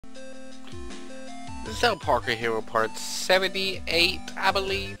Zeltparker Hero Part 78, I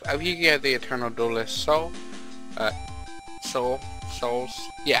believe. If you get the Eternal Duelist Souls.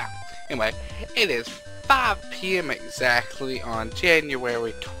 Yeah. Anyway, it is 5 p.m. exactly on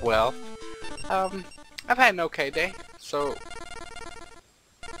January 12th. I've had an okay day, so...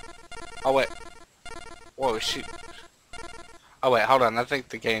 Oh wait. Whoa, shoot. Oh wait, hold on. I think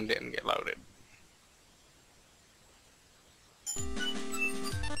the game didn't get loaded.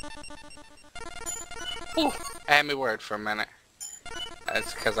 Ooh, I had me worried for a minute.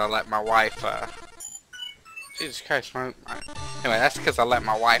 That's because I let my wife, Jesus Christ, anyway, that's because I let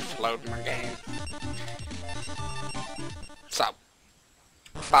my wife load my game. So,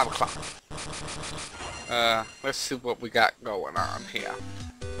 5 o'clock. Let's see what we got going on here.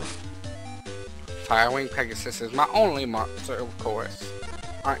 Firewing Pegasus is my only monster, of course.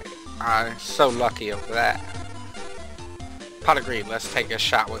 I'm so lucky of that. Pot of Greed, let's take a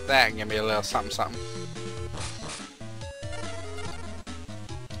shot with that and give me a little something something.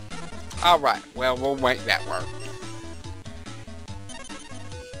 Alright, well, we'll make that work.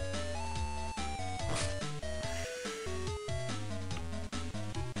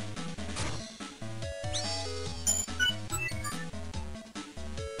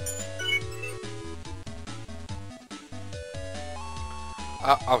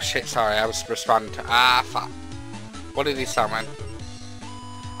 Oh shit, sorry, I was responding to... Ah, fuck. What did he summon?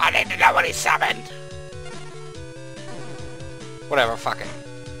 I need to know what he summoned! Whatever, fuck it.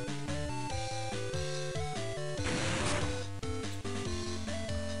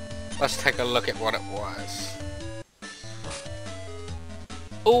 Let's take a look at what it was.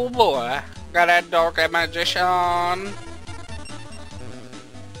 Oh boy, got that Dark Magician. Oh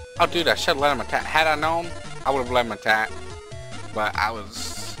dude, I should let him attack. Had I known, I would have let him attack. But I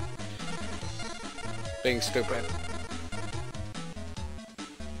was being stupid.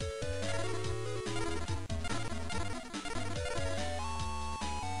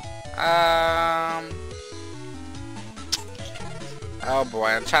 Oh boy,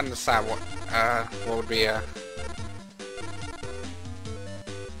 I'm trying to decide what would be a...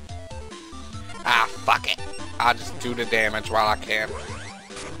 Ah, fuck it. I'll just do the damage while I can.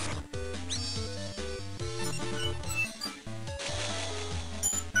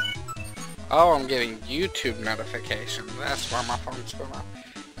 Oh, I'm getting YouTube notifications. That's why my phone's going off.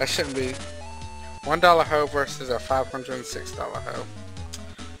 That shouldn't be... $1 hoe versus a $506 hoe.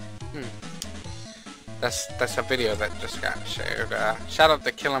 That's a video that just got shared. Shout out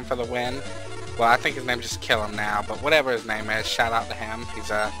to Kill Him for the win. Well, I think his name just Kill Him now, but whatever his name is, shout out to him.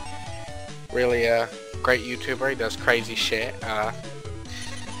 He's a really great YouTuber. He does crazy shit. Yeah.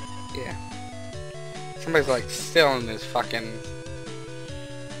 Somebody's like stealing his fucking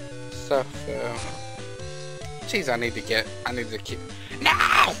stuff. Jeez, I need to keep.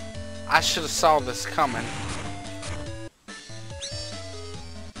 No! I should have saw this coming.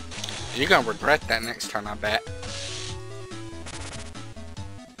 You're gonna regret that next turn, I bet.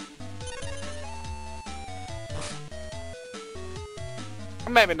 Or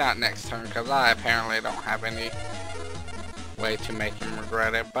maybe not next turn, because I apparently don't have any way to make him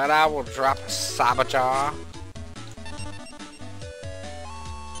regret it. But I will drop a Saboteur.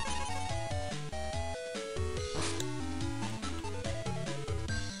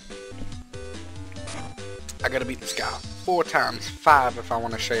 I gotta beat this guy 4 times 5 if I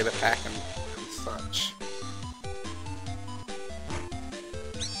want to show you the pack and such.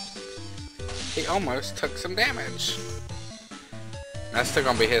 He almost took some damage. That's still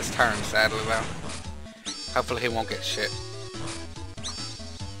gonna be his turn, sadly though. Hopefully he won't get shit.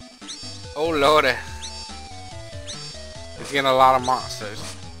 Oh lordy. He's getting a lot of monsters.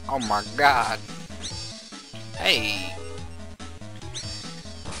 Oh my god. Hey.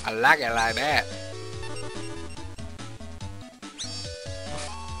 I like it like that.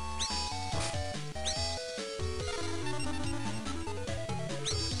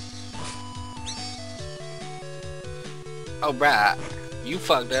 Oh, bruh, you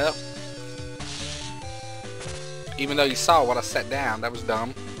fucked up. Even though you saw what I set down, that was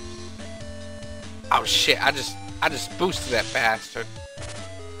dumb. Oh shit, I just boosted that bastard.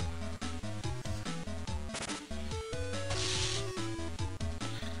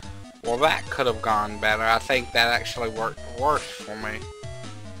 Well, that could have gone better. I think that actually worked worse for me.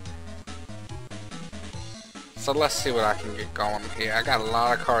 So let's see what I can get going here. I got a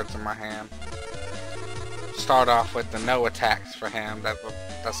lot of cards in my hand. Start off with the no attacks for him.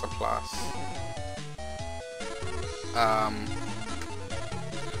 That's a plus.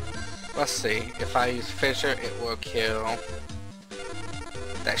 Let's see. If I use Fissure, it will kill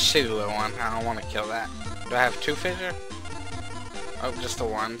that shitty little one. I don't want to kill that. Do I have 2 Fissure? Oh, just the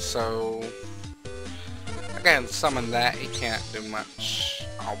one. So I can summon that. He can't do much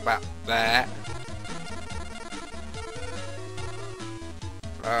about that.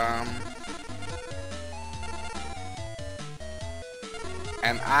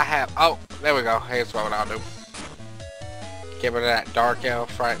 And I have, oh, there we go. Here's what I'll do. Get rid of that dark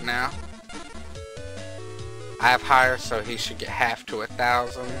elf right now. I have higher, so he should get half to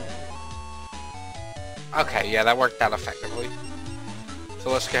 1,000. Okay, yeah, that worked out effectively.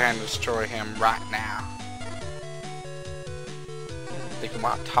 So let's go ahead and destroy him right now. Think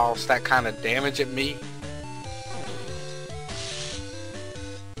about toss that kind of damage at me.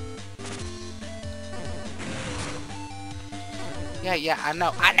 Yeah, I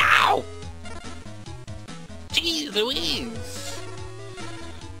know. Jeez Louise.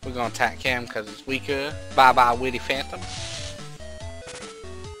 We're gonna attack him because it's weaker. Bye-bye, Witty Phantom.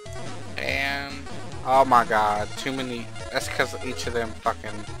 And, oh my god, too many. That's because of each of them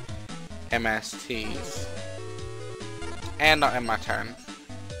fucking MSTs. And not in my turn.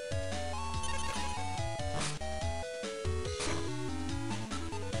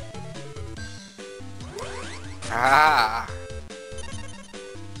 Ah.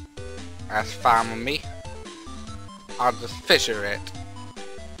 That's fine with me. I'll just fissure it.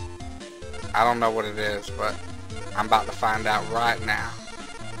 I don't know what it is, but I'm about to find out right now.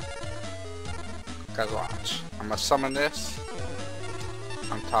 Cause watch. I'm gonna summon this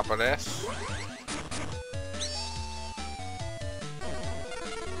on top of this.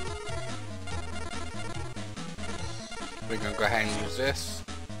 We're gonna go ahead and use this.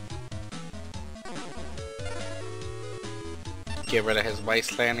 Get rid of his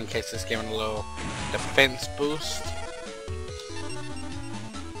wasteland in case it's giving a little defense boost.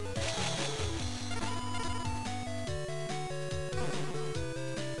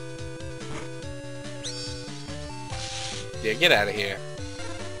 Yeah, get out of here.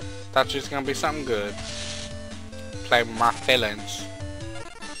 Thought you was gonna be something good. Play with my feelings.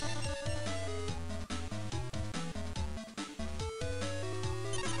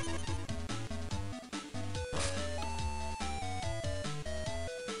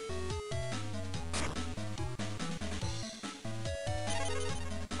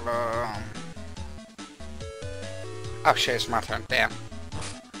 Oh shit, it's my turn. Damn.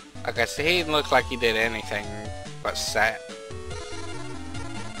 Okay, so he didn't look like he did anything but sat.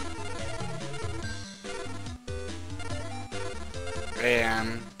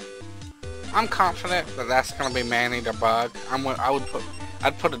 And I'm confident that that's gonna be Manny the Bug.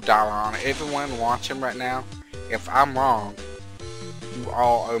 I'd put $1 on it. Everyone watching right now, if I'm wrong, you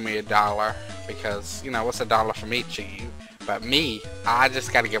all owe me $1 because you know what's $1 from each of you. But me, I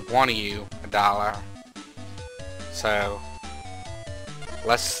just gotta give one of you $1. So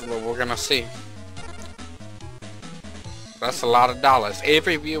we're gonna see. That's a lot of dollars.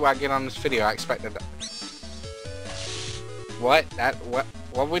 Every view I get on this video, I expect it. What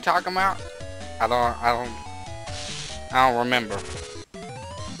are we talking about? I don't remember.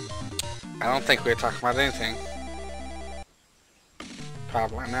 I don't think we were talking about anything.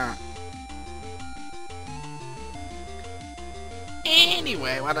 Probably not.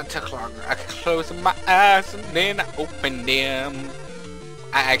 Anyway, why that took longer? I could close my eyes and then I opened them.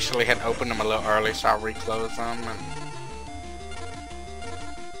 I actually had opened them a little early, so I reclosed them. And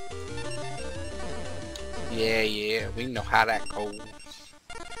yeah, we know how that goes.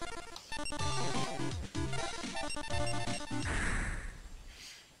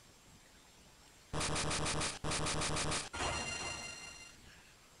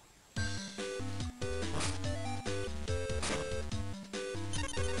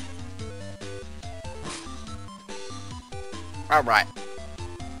 Alright.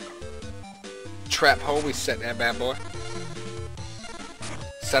 Trap hole, we set that bad boy.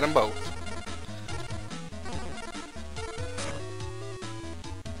 Set them both.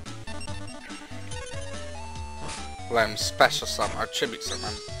 Let him special summon or tribute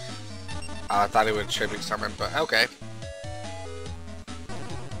summon. I thought he would tribute summon, but okay.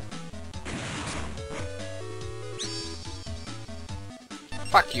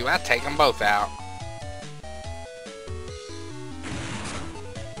 Fuck you, I take them both out.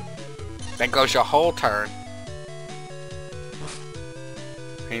 There goes your whole turn.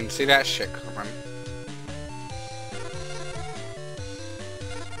 You can see that shit coming.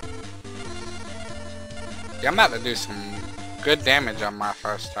 Yeah, I'm about to do some good damage on my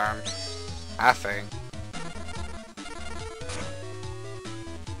first turn, I think.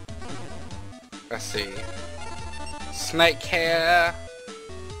 Let's see. Snake hair.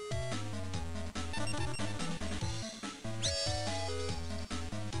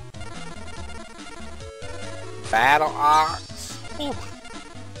 Battle Ox. Ooh.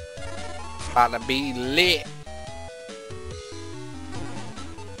 about to be lit.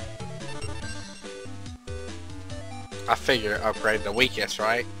 I figure upgrade the weakest,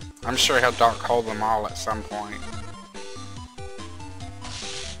 right? I'm sure he'll dark hold them all at some point.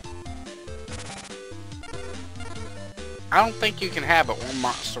 I don't think you can have but one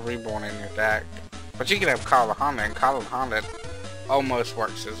monster reborn in your deck. But you can have Call of Honda, and Call of Honda almost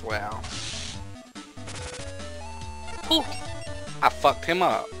works as well. Whew. I fucked him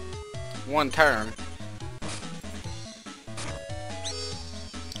up. One turn.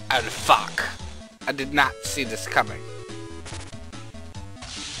 Oh fuck. I did not see this coming.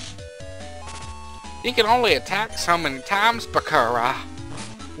 You can only attack so many times, Bakura.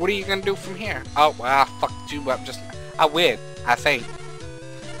 What are you gonna do from here? Oh, well, I fucked you up just now. I win, I think.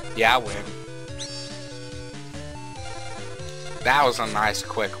 Yeah, I win. That was a nice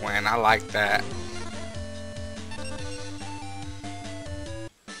quick win. I like that.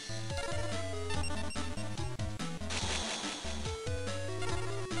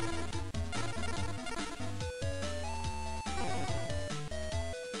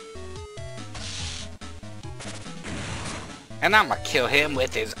 And I'm gonna kill him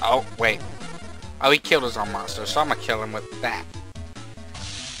with his... Oh, wait. Oh, he killed his own monster, so I'm gonna kill him with that.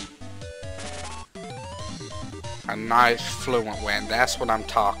 A nice fluent win. That's what I'm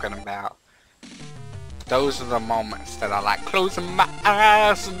talking about. Those are the moments that I like. Closing my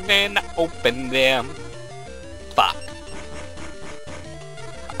eyes and then I open them. Fuck.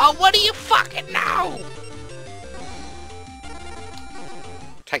 Oh, what do you fucking know?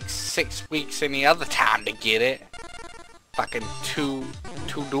 Takes 6 weeks any other time to get it. Fucking two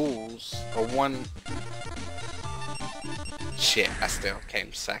duels or one. Shit, I still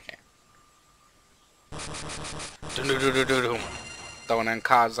came second. Throwing in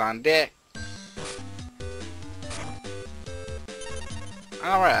cards on deck.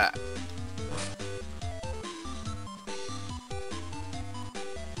 Alright.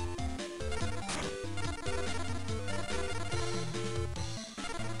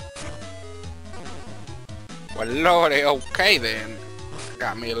 Well, lordy, okay then.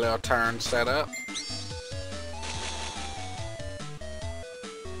 Got me a little turn set up.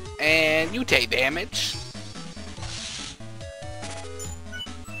 And you take damage.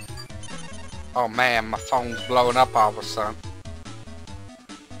 Oh man, my phone's blowing up all of a sudden.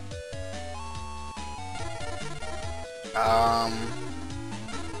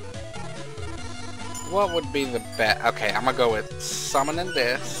 What would be the best? Okay, I'm gonna go with summoning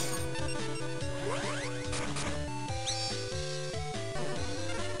this.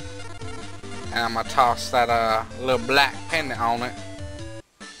 And I'm gonna toss that little black pendant on it.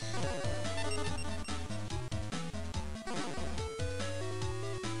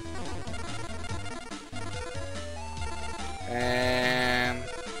 And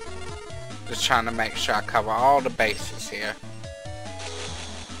just trying to make sure I cover all the bases here.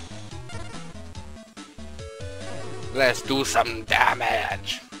 Let's do some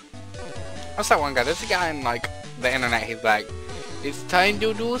damage. What's that one guy? There's a guy in like the internet, he's like, it's time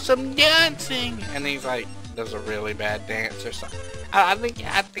to do some dancing, and he's like, does a really bad dance or something. I think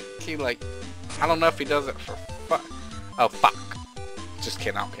he like, I don't know if he does it for fuck. Oh fuck! Just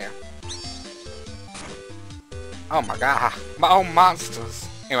kidding, I don't care. Oh my god, my own monsters.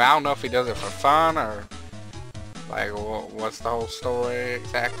 Anyway, I don't know if he does it for fun or like what's the whole story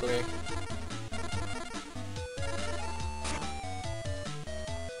exactly.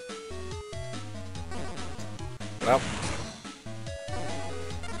 Well.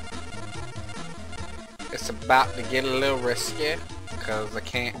 It's about to get a little risky because I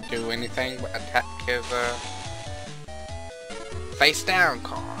can't do anything but attack his face down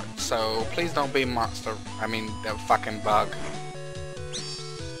card. So please don't be monster. I mean the fucking bug.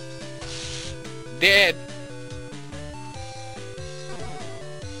 Dead.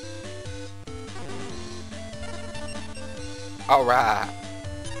 Alright.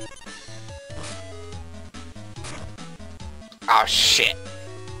 Oh shit.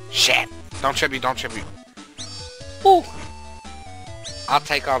 Shit. Don't tribute, don't tribute. Woo! I'll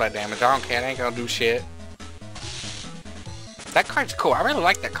take all that damage. I don't care. It ain't gonna do shit. That card's cool. I really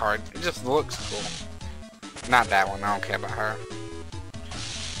like that card. It just looks cool. Not that one. I don't care about her.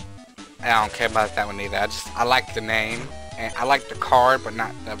 I don't care about that one either. I like the name. And I like the card, but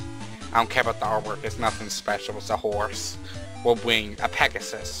not the... I don't care about the artwork. It's nothing special. It's a horse. Well, wing. A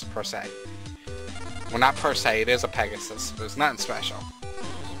Pegasus, per se. Well, not per se. It is a Pegasus. But it's nothing special.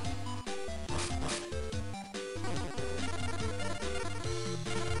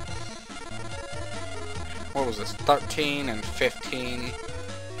 What was this? 13 and 15.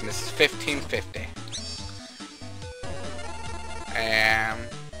 And this is 1550. And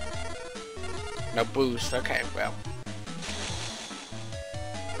No boost. Okay, well.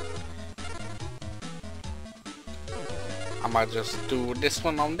 I'ma just do this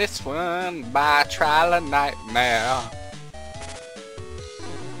one on this one by trial of nightmare.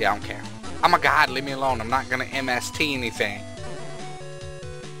 Yeah, I don't care. Oh my god, leave me alone. I'm not gonna MST anything.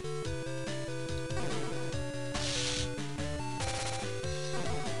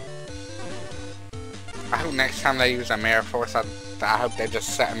 I hope next time they use a Mirror Force, I hope they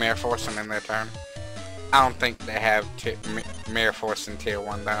just set a Mirror Force in their turn. I don't think they have Mirror Force in Tier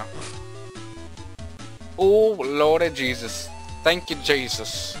 1 though. Oh, Lord of Jesus. Thank you,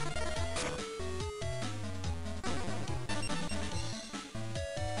 Jesus.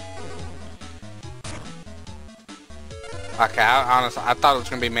 Okay, honestly, I thought it was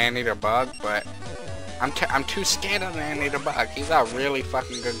gonna be Man-Eater Bug, but I'm too scared of Man-Eater Bug. He's a really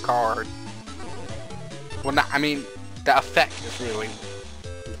fucking good card. Well, I mean, the effect is really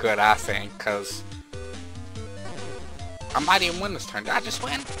good, I think, because I might even win this turn. Did I just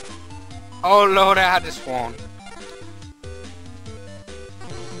win? Oh, Lord, I just won.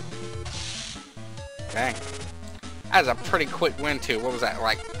 Dang. That was a pretty quick win, too. What was that,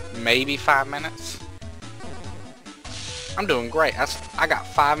 like, maybe 5 minutes? I'm doing great. I got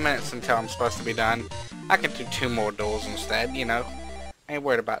 5 minutes until I'm supposed to be done. I can do 2 more duels instead, you know. Ain't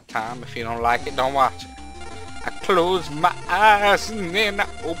worried about time. If you don't like it, don't watch it. I close my eyes and then I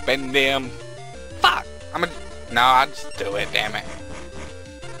open them. Fuck! No, I just do it, damn it.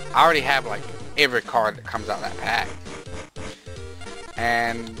 I already have like every card that comes out of that pack.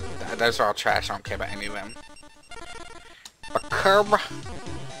 And those are all trash, I don't care about any of them. But Cobra,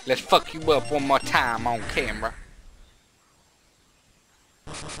 let's fuck you up one more time on camera.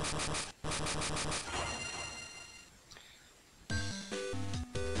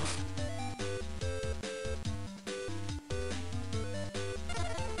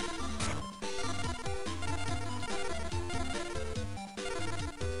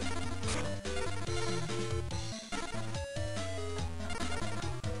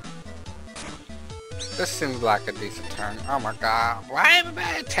 This seems like a decent turn. Oh my god. Why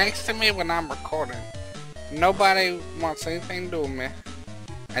everybody texting me when I'm recording? Nobody wants anything to do with me.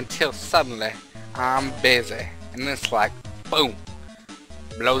 Until suddenly, I'm busy. And it's like, boom.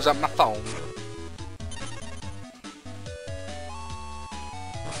 Blows up my phone.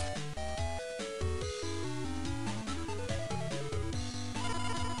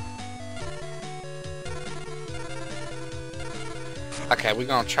 Okay, we're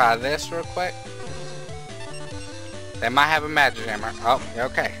gonna try this real quick. They might have a magic hammer. Oh,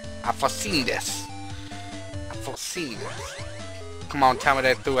 okay. I foreseen this. I foreseen this. Come on, tell me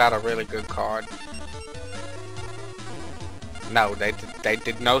they threw out a really good card. No, they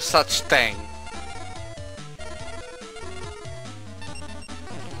did no such thing.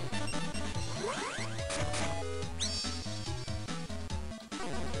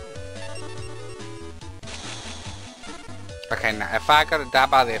 Okay, now if I gotta die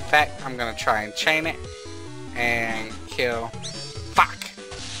by the effect, I'm gonna try and chain it and kill. Fuck!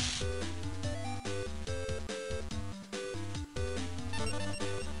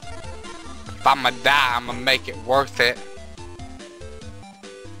 If I'ma die, I'ma make it worth it.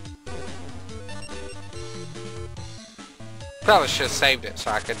 Probably should have saved it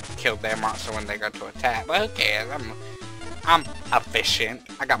so I could kill their monster when they go to attack. But who cares? I'm efficient.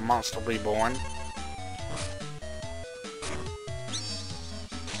 I got Monster Reborn.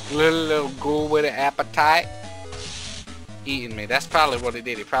 Little ghoul with an appetite. Eating me. That's probably what he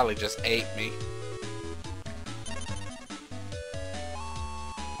did. He probably just ate me.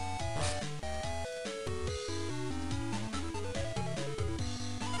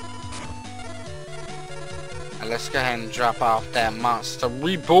 Now let's go ahead and drop off that Monster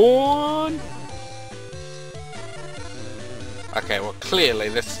Reborn. Okay, well clearly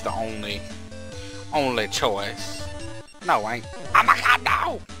this is the only choice. No, ain't. Oh my god,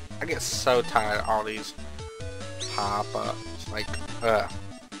 no! I get so tired of all these pop-ups. Like, ugh.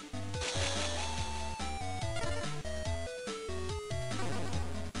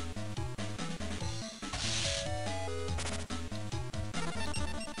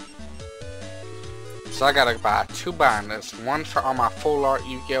 So I gotta buy 2 binders. One for all my full art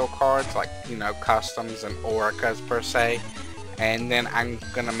Yu-Gi-Oh cards, like, you know, customs and Oricas per se. And then I'm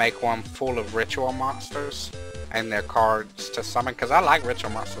gonna make one full of ritual monsters and their cards to summon, because I like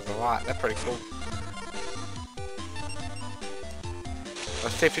ritual monsters a lot. They're pretty cool.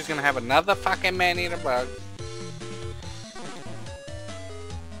 Let's see if he's gonna have another fucking Man-Eater Bug.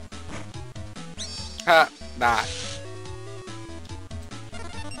 Nah.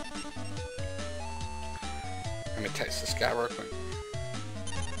 Let me text this guy real quick.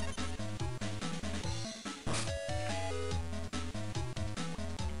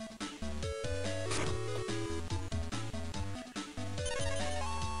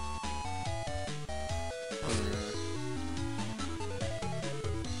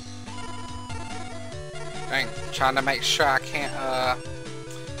 Dang, trying to make sure I can't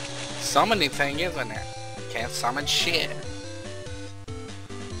summon anything, isn't it? Can't summon shit.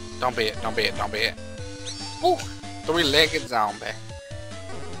 Don't be it, don't be it, don't be it. Ooh, three-legged zombie.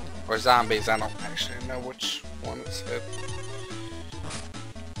 Or zombies, I don't actually know which one it said.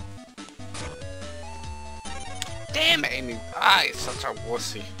 Damn it, Amy. Ah, he's such a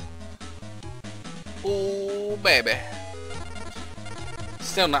wussy. Ooh, baby.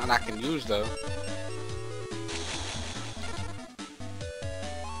 Still nothing I can use, though.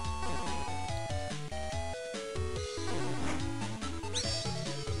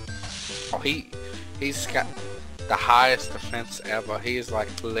 Oh, he's got the highest defense ever. He's like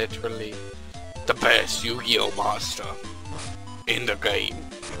literally the best Yu-Gi-Oh monster in the game.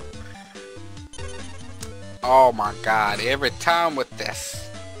 Oh my god, every time with this.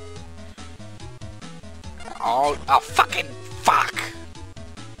 Oh fucking fuck.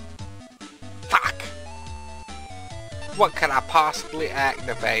 Fuck. What could I possibly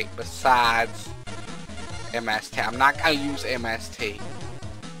activate besides MST? I'm not gonna use MST.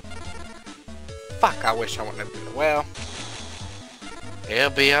 Fuck, I wish I wouldn't have done it. Well, it'll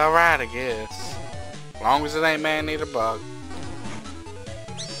be alright, I guess. As long as it ain't man-eater bug.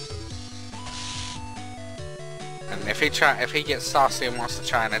 And if he gets saucy and wants to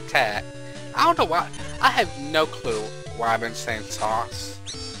try and attack, I don't know why. I have no clue why I've been saying sauce.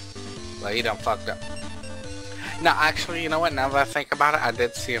 Well, he done fucked up. No, actually, you know what? Now that I think about it, I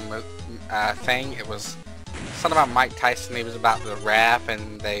did see a thing. It was something about Mike Tyson. He was about to rap,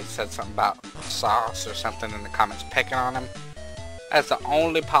 and they said something about sauce or something in the comments picking on him. That's the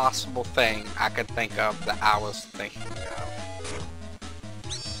only possible thing I could think of that I was thinking of.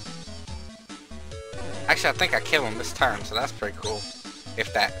 Actually, I think I kill him this turn, so that's pretty cool.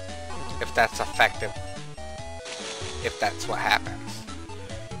 If that's effective. If that's what happens.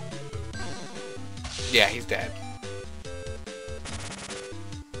 Yeah, he's dead.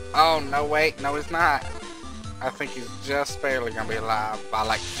 Oh, no, wait. No, he's not. I think he's just barely gonna be alive by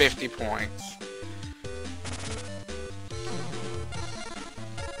like 50 points.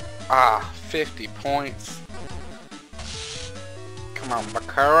 Ah, 50 points. Come on,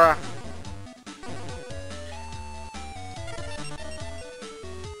 Bakura.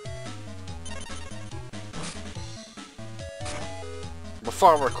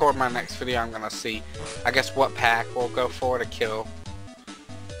 Before I record my next video, I'm gonna see, I guess, what pack we'll go for to kill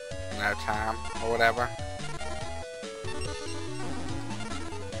in no time or whatever.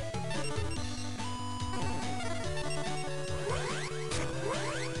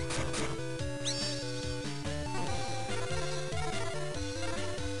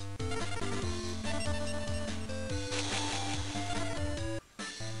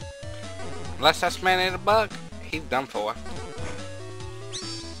 Unless that's man-eater bug, he's done for.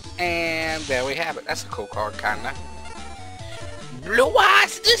 And there we have it. That's a cool card, kinda. Blue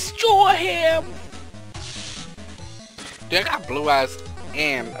Eyes, destroy him! Dude, I got Blue Eyes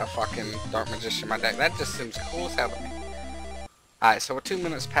and a fucking Dark Magician in my deck. That just seems cool as hell to me. Alright, so we're 2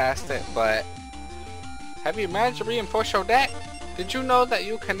 minutes past it, but have you managed to reinforce your deck? Did you know that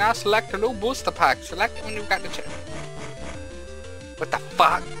you can now select a new booster pack? Select it when you've got the chance. What the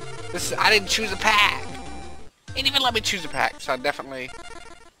fuck? I didn't choose a pack. It didn't even let me choose a pack, so I definitely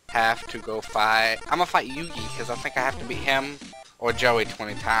have to go fight. I'm gonna fight Yugi because I think I have to beat him or Joey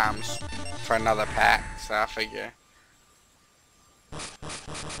 20 times for another pack, so I figure.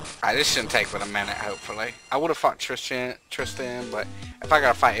 Alright, this shouldn't take but a minute, hopefully. I would have fought Tristan, but if I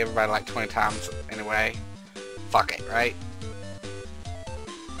gotta fight everybody like 20 times anyway, fuck it, right?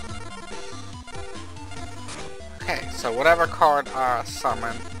 Okay, so whatever card I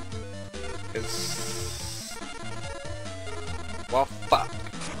summon is... well, fuck.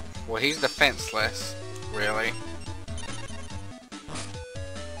 Well, he's defenseless, really.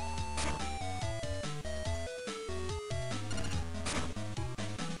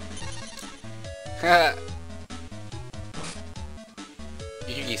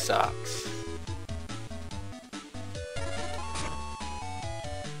 Yugi sucks.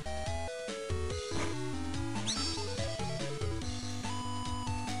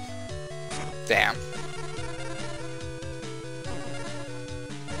 Damn.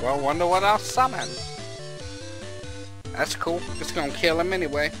 Well, wonder what I'll summon. That's cool. It's gonna kill him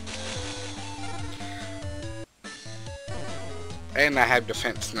anyway. And I have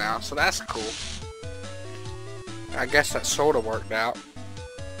defense now, so that's cool. I guess that sort of worked out.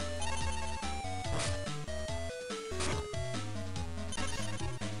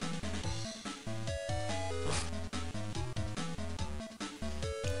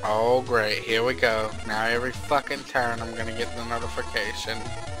 Oh great, here we go. Now every fucking turn I'm gonna get the notification.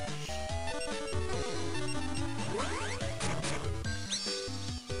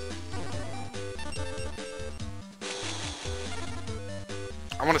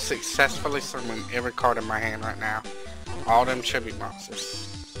 I want to successfully summon every card in my hand right now. All them tribute monsters.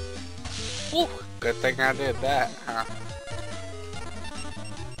 Woo! Good thing I did that, huh?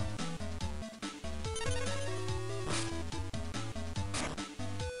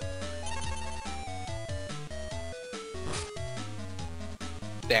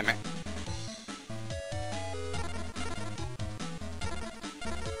 Damn it.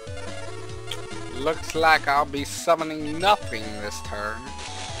 Looks like I'll be summoning nothing this turn.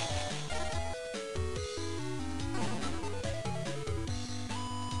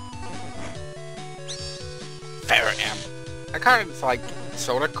 Ferret Imp. That card is like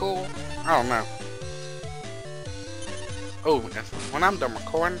sorta cool. I don't know. Oh, when I'm done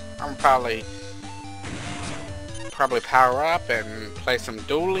recording, I'm probably power up and play some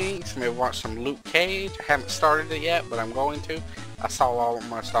Duel Links, maybe watch some Luke Cage. I haven't started it yet, but I'm going to. I saw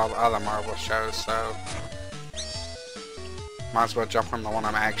almost all the other Marvel shows, so might as well jump on the one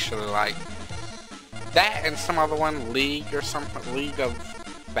I'm actually like. That and some other one, League or something, League of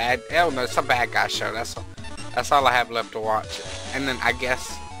Bad. Oh no, it's a bad guy show. That's all I have left to watch. And then I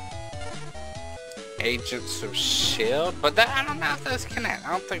guess Agents of Shield, but that, I don't know if those connect.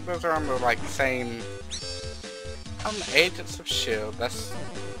 I don't think those are on the like same. Agents of Shield. That's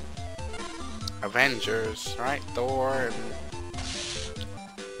Avengers, right? Thor and.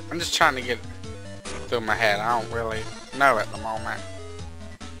 I'm just trying to get through my head. I don't really know at the moment.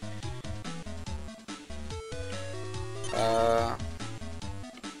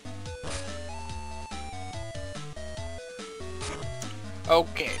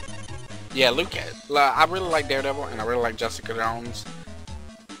 Okay. Yeah, Luke. I really like Daredevil and I really like Jessica Jones.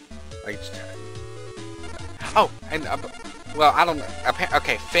 Like. Oh, and well, I don't know.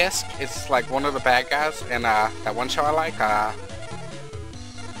 Okay, Fisk is like one of the bad guys in that one show I like.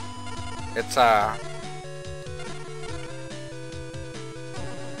 It's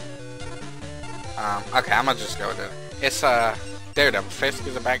okay, I'm gonna just go with it. It's Daredevil. Fisk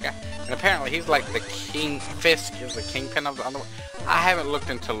is a bad guy, and apparently he's like the king. Fisk is the kingpin of the underworld. I haven't looked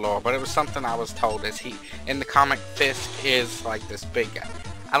into lore, but it was something I was told. Is he in the comic? Fisk is like this big guy.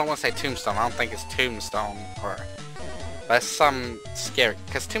 I don't want to say Tombstone. I don't think it's Tombstone or that's some scary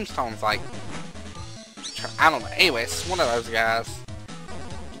because Tombstone's like I don't know. Anyway, it's one of those guys.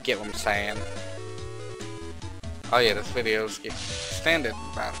 You get what I'm saying? Oh yeah, this video's extended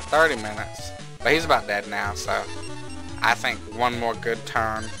about 30 minutes, but he's about dead now. So I think one more good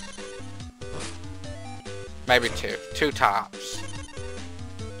turn, maybe two tops.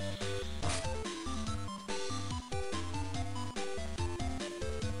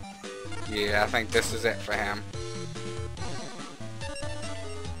 Yeah, I think this is it for him.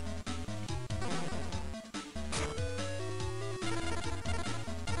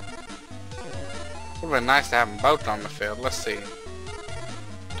 It would be nice to have them both on the field. Let's see.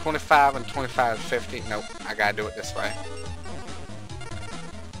 25 and 25 is 50. Nope, I gotta do it this way.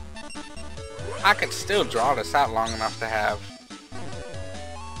 I could still draw this out long enough to have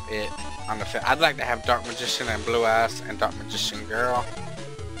it on the field. I'd like to have Dark Magician and Blue Eyes and Dark Magician Girl.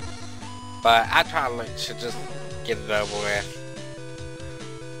 But I probably should just get it over with.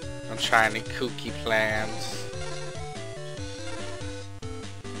 Don't try any kooky plans.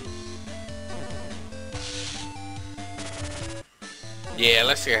 Yeah,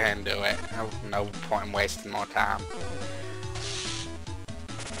 let's go ahead and do it. No point in wasting more time.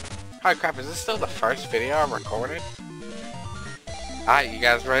 Holy crap, is this still the first video I recorded? Alright, you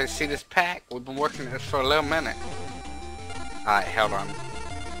guys ready to see this pack? We've been working on this for a little minute. Alright, hold on.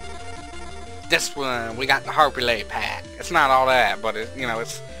 This one, we got the Harpy Lay pack. It's not all that, but you know,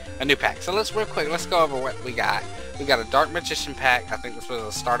 it's a new pack. So let's real quick, let's go over what we got. We got a Dark Magician pack. I think this was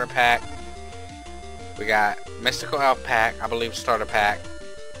a starter pack. We got Mystical Elf pack, I believe starter pack.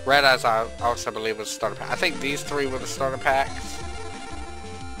 Red Eyes I also believe was starter pack. I think these three were the starter packs.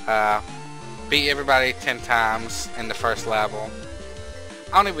 Beat everybody 10 times in the first level.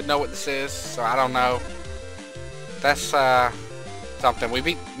 I don't even know what this is, so I don't know. That's something. We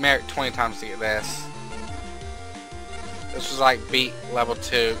beat Merrick 20 times to get this. This was like beat level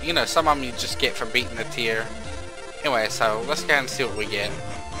 2. You know, some of them you just get for beating the tier. Anyway, so let's go ahead and see what we get.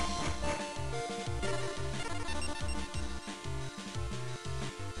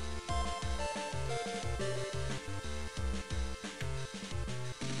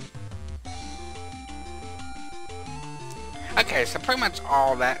 Okay, so pretty much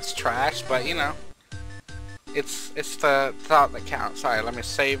all that's trash, but you know, it's the thought that counts. Alright, let me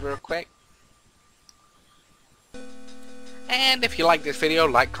save real quick. And if you like this video,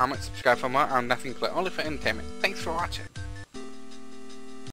 like, comment, subscribe for more. I'm nothing but only for entertainment. Thanks for watching.